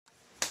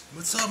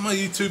What's up, my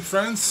YouTube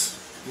friends?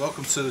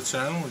 Welcome to the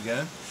channel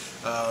again.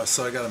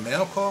 So I got a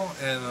mail call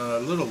and a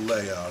little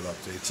layout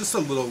update. Just a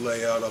little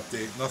layout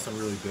update, nothing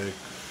really big.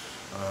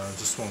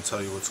 Just won't tell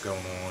you what's going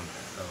on.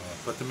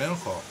 But the mail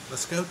call,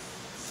 let's get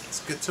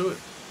to it.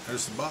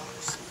 There's the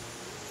box.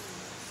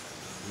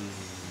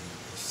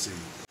 Let's see.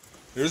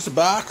 Here's the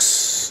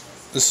box.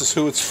 This is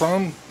who it's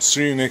from,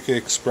 Scenic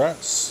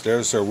Express.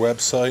 There's their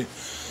website.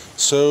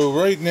 So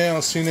right now,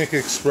 Scenic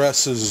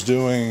Express is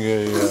doing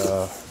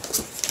a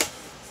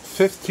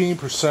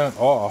 15%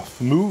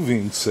 off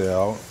moving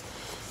sale,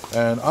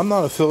 and I'm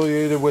not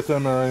affiliated with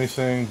them or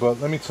anything, but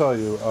let me tell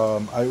you,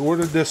 I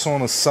ordered this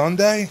on a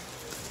Sunday.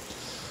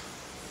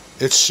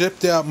 It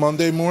shipped out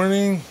Monday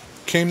morning,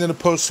 came to the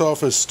post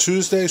office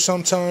Tuesday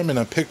sometime, and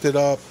I picked it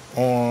up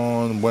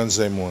on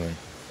Wednesday morning.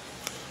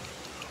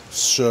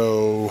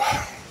 So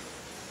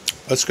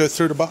let's go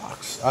through the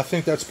box. I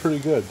think that's pretty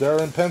good.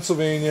 They're in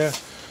Pennsylvania,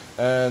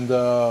 and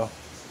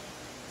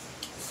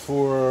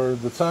for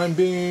the time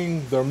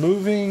being, they're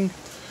moving,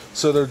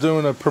 so they're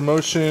doing a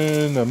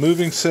promotion, a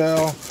moving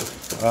sale.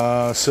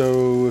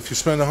 So if you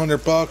spend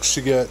 $100,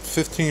 you get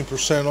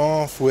 15%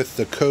 off with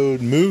the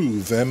code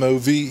MOVE,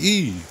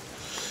 M-O-V-E.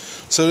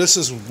 So this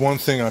is one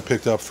thing I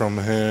picked up from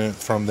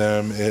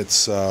them.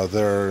 It's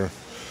their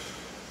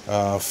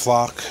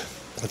flock.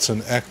 It's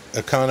an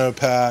Econo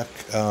pack.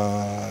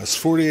 It's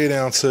 48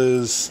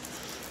 ounces.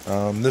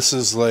 This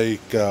is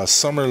like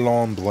summer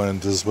lawn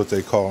blend is what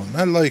they call it. And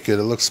I like it.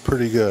 It looks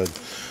pretty good.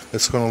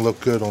 It's going to look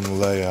good on the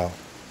layout.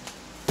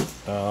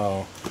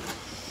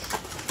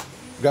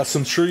 Got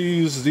some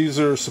trees. These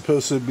are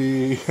supposed to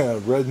be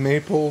red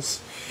maples.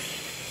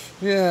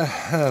 Yeah,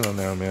 I don't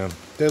know, man.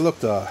 They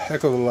looked a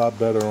heck of a lot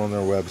better on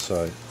their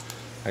website.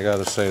 I got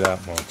to say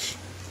that much.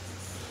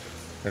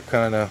 They're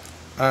kind of,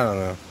 I don't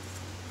know.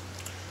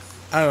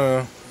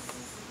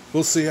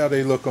 We'll see how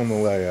they look on the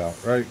layout,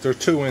 right? They're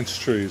 2-inch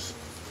trees.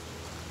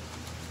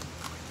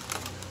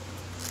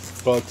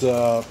 But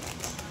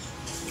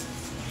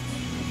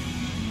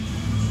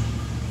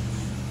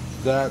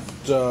that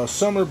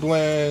summer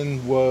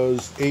blend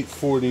was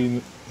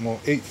 $8.40, well,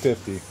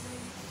 $8.50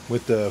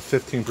 with the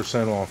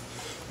 15% off.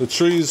 The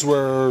trees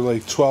were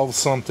like 12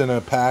 something a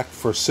pack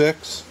for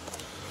 6,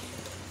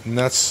 and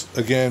that's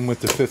again with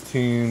the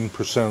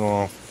 15%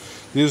 off.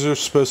 These are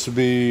supposed to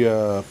be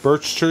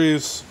birch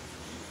trees.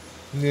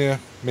 Yeah,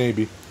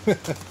 maybe.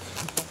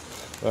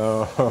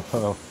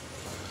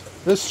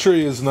 This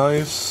tree is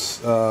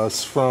nice.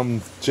 It's from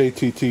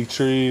JTT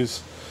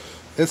Trees.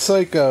 It's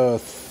like a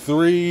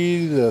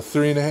 3 to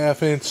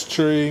 3.5 inch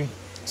tree. It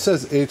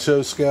says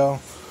HO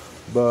scale,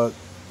 but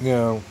you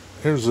know,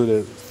 here's what it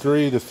is: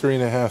 3 to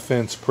 3.5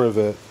 inch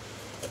privet.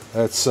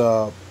 It's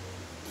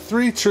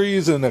 3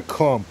 trees in a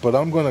clump, but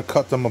I'm going to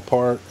cut them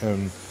apart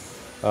and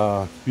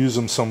use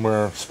them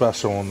somewhere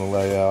special on the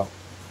layout.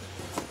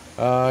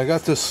 I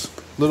got this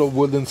little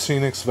Woodland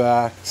Scenics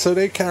vac. So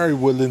they carry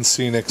Woodland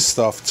Scenic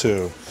stuff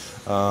too.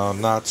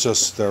 Not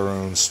just their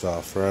own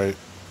stuff, right?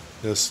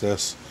 This.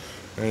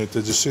 Right,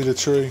 did you see the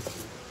tree?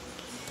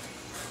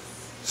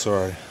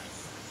 Sorry.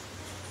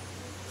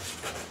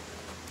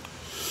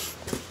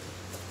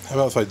 How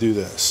about if I do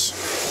this?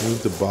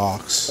 Move the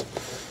box.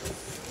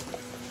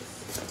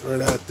 Throw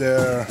that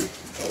there.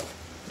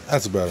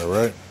 That's better,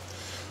 right?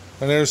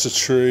 And there's the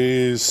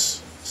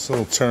trees.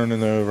 Still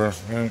turning over,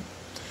 right?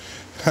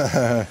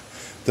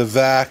 The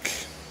vac.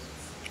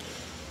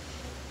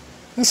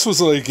 This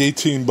was like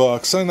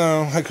 $18. I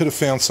know I could have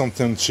found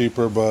something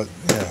cheaper, but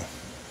yeah,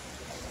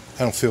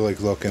 I don't feel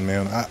like looking,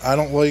 man. I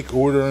don't like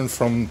ordering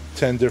from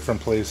 10 different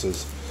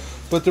places.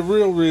 But the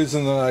real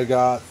reason that I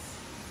got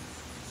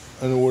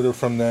an order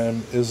from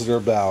them is their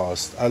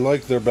ballast. I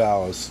like their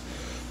ballast.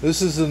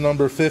 This is the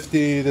number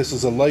 50. This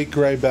is a light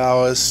gray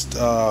ballast.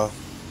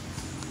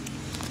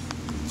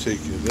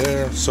 Take you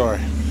there. Sorry.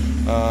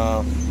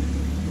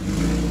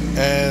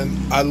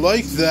 And I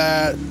like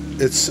that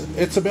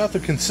it's about the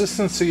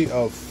consistency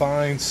of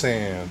fine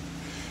sand,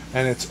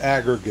 and it's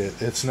aggregate.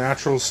 It's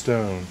natural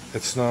stone.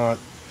 It's not,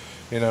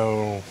 you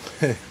know,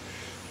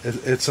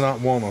 it's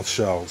not walnut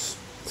shells.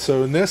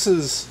 So, and this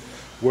is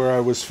where I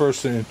was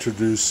first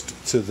introduced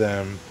to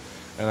them,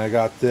 and I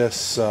got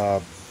this.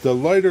 The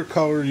lighter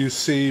color you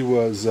see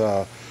was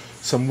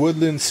some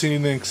Woodland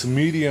Scenics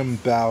medium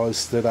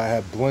ballast that I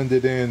have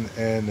blended in,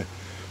 and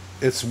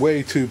it's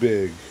way too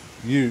big.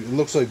 It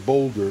looks like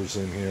boulders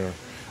in here.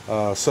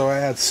 So I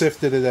had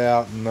sifted it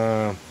out,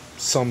 and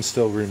some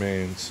still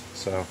remains.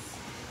 So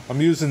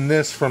I'm using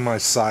this for my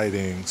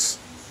sidings.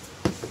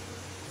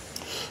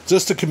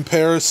 Just a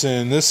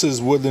comparison, this is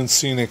Woodland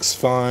Scenics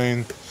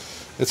Fine.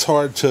 It's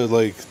hard to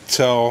like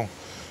tell,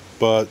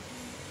 but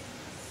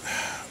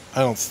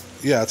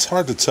it's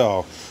hard to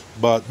tell.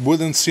 But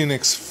Woodland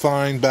Scenics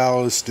Fine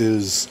ballast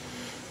is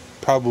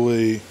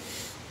probably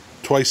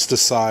twice the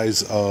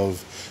size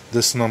of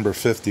this number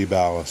 50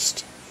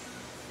 ballast.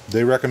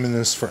 They recommend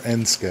this for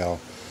N scale,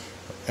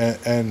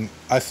 and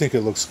I think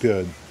it looks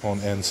good on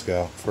N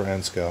scale, for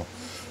N scale,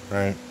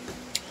 right?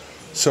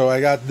 So I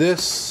got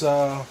this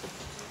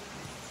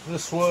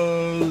This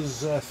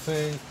was, I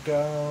think,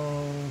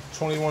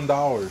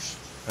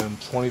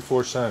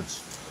 $21.24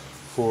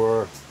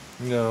 for,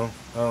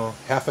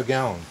 half a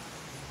gallon.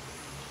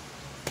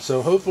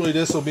 So hopefully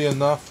this will be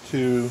enough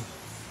to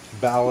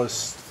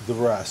ballast the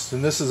rest.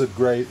 And this is a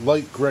great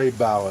light gray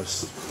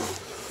ballast.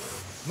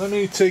 Let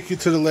me take you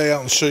to the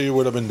layout and show you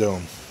what I've been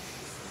doing.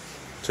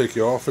 Take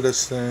you off of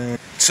this thing.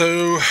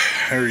 So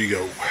there you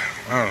go.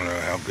 I don't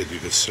know how good you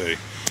can see,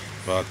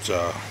 but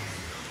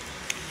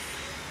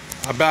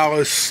I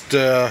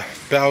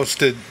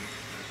ballasted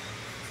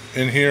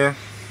in here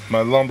my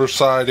lumber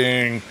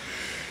siding,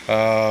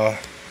 the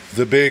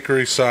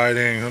bakery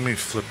siding. Let me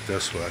flip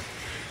this way.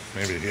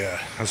 Maybe, yeah,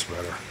 that's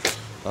better.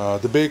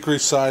 The bakery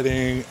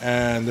siding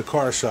and the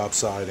car shop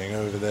siding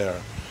over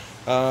there.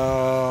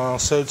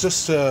 So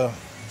just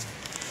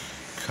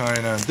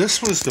kind of,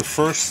 this was the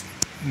first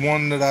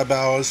one that I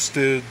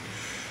ballasted.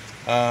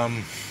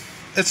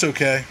 It's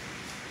okay.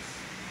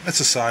 It's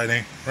a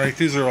siding, right?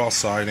 These are all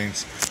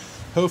sidings.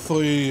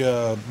 Hopefully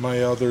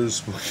my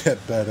others will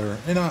get better.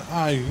 And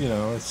I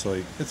it's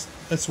like,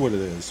 it's what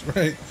it is,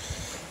 right?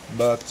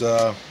 But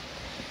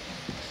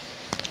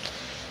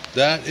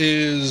that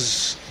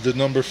is the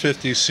number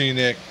 50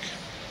 Scenic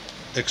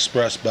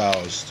Express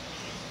ballast.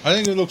 I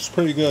think it looks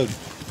pretty good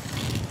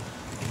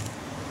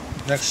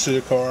next to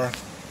the car,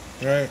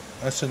 right?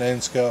 That's an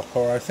N-scale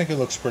car. I think it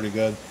looks pretty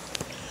good.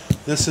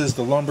 This is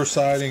the lumber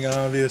siding,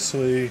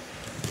 obviously.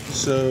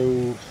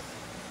 So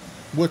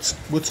what's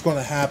going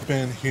to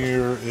happen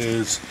here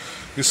is,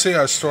 you see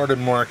I started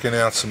marking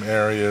out some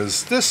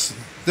areas. This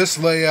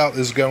layout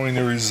is going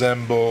to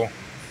resemble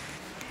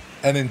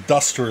an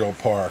industrial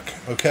park,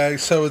 okay?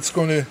 So it's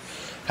going to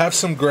have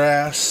some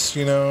grass,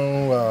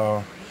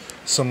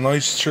 some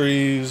nice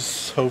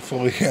trees.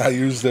 Hopefully I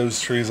use those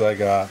trees I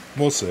got.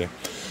 We'll see.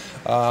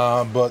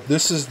 But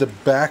this is the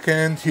back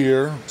end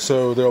here.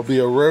 So there'll be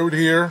a road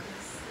here,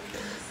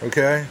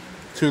 okay?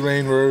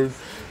 2-lane road.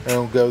 And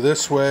it'll go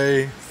this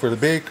way for the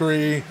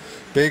bakery.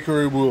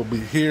 Bakery will be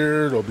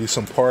here. There'll be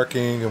some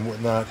parking and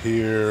whatnot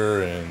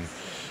here. And,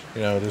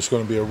 there's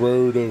going to be a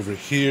road over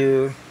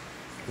here.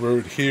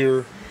 Road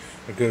here.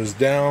 It goes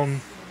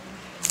down.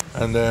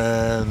 And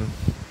then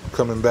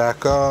coming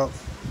back up,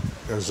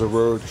 there's a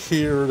road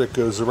here that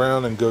goes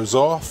around and goes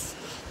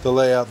off the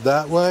layout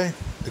that way.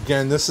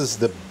 Again, this is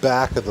the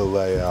back of the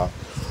layout.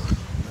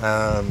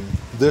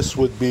 This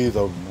would be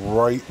the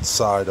right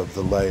side of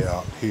the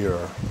layout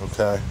here,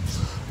 okay?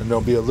 And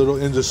there'll be a little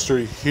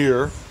industry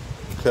here,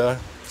 okay?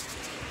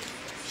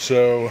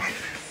 So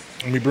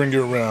let me bring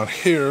you around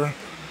here.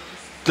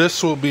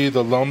 This will be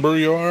the lumber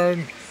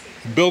yard.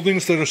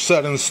 Buildings that are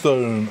set in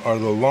stone are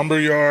the lumber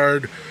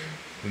yard,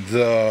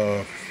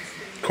 the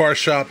car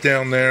shop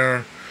down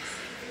there,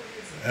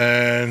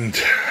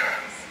 and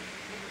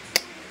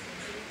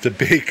the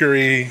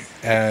bakery,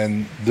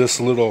 and this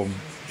little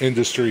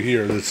industry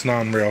here that's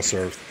non-rail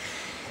served.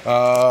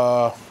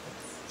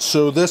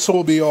 So this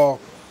will be all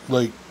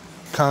like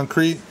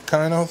concrete,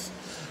 kind of,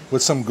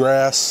 with some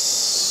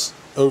grass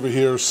over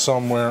here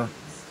somewhere.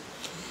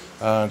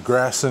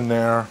 Grass in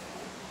there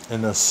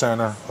in the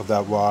center of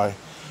that Y.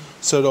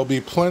 So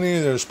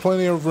there's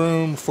plenty of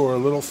room for a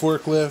little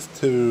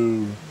forklift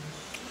to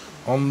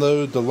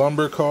unload the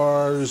lumber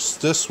cars.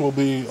 This will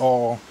be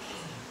all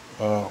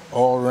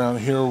around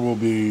here will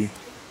be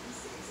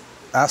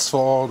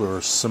asphalt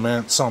or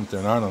cement,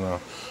 something, I don't know,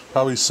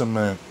 probably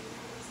cement.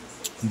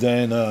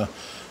 Then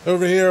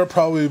over here will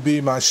probably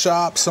be my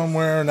shop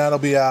somewhere, and that'll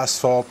be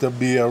asphalt. There'll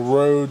be a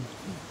road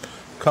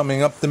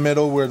coming up the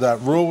middle where that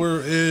roller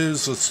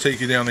is. Let's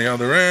take you down the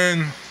other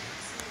end.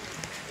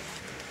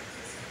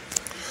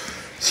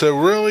 So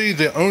really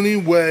the only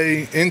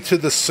way into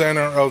the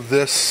center of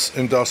this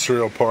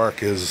industrial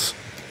park is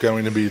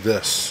going to be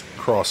this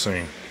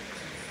crossing,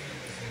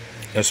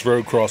 this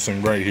road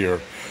crossing right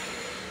here.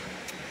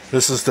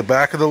 This is the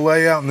back of the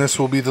layout, and this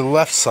will be the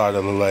left side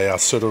of the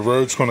layout. So the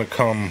road's going to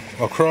come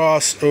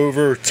across,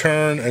 over,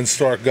 turn, and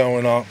start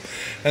going up.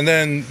 And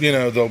then,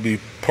 there'll be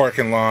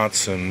parking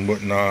lots and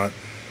whatnot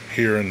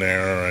here and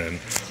there. And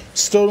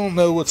still don't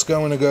know what's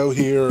going to go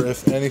here,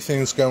 if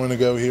anything's going to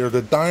go here.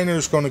 The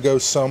diner's going to go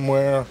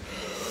somewhere,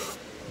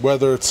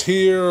 whether it's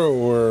here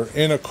or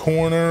in a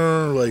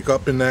corner, like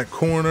up in that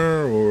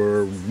corner,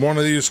 or one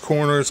of these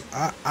corners.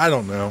 I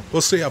don't know.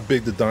 We'll see how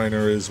big the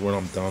diner is when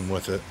I'm done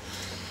with it.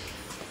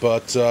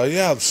 But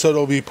yeah, so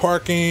there'll be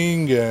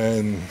parking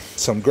and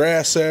some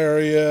grass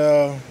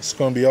area. It's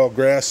going to be all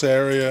grass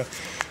area.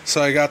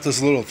 So I got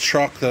this little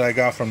truck that I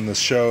got from the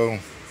show a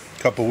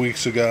couple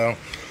weeks ago,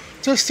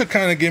 just to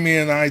kind of give me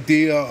an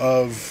idea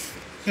of,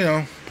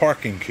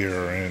 parking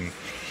here. And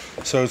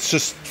so it's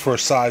just for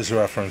size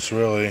reference,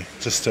 really,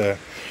 just to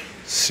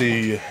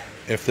see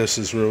if this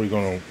is really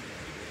going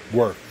to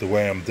work the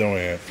way I'm doing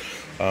it.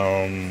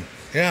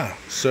 Yeah,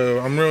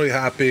 so I'm really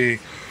happy.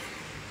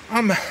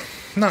 I'm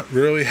not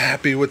really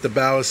happy with the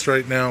ballast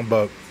right now,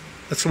 but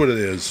that's what it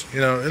is.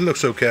 It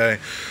looks okay.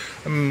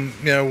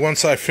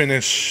 Once I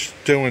finish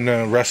doing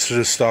the rest of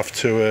the stuff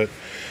to it,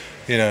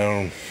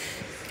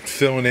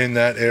 filling in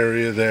that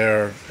area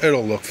there,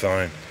 it'll look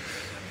fine.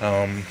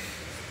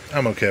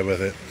 I'm okay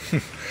with it.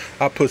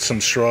 I'll put some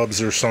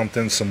shrubs or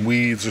something, some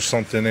weeds or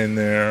something in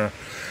there.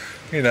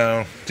 You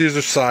know, these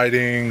are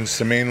sidings.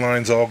 The main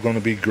line's all going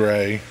to be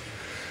gray.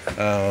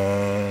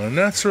 And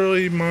that's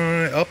really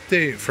my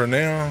update for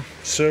now.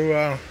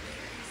 So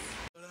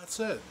that's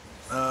it.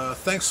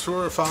 Thanks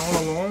for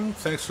following along.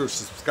 Thanks for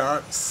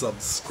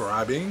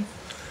subscribing.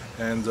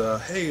 And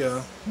hey,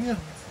 yeah.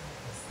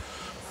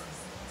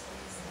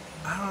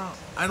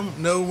 I don't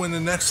know when the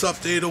next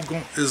update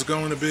is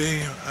going to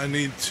be. I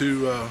need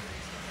to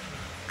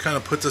kind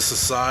of put this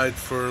aside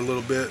for a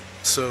little bit.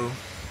 So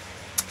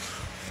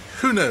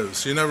who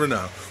knows? You never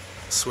know.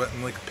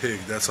 Sweating like a pig.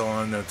 That's all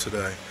I know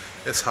today.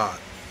 It's hot.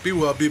 Be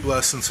well, be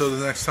blessed. Until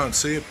the next time.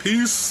 See you.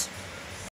 Peace.